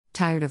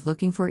Tired of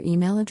looking for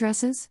email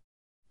addresses?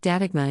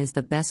 Datagma is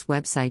the best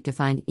website to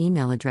find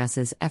email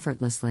addresses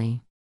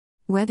effortlessly.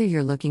 Whether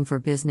you're looking for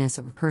business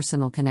or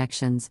personal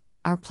connections,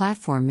 our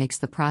platform makes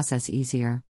the process easier.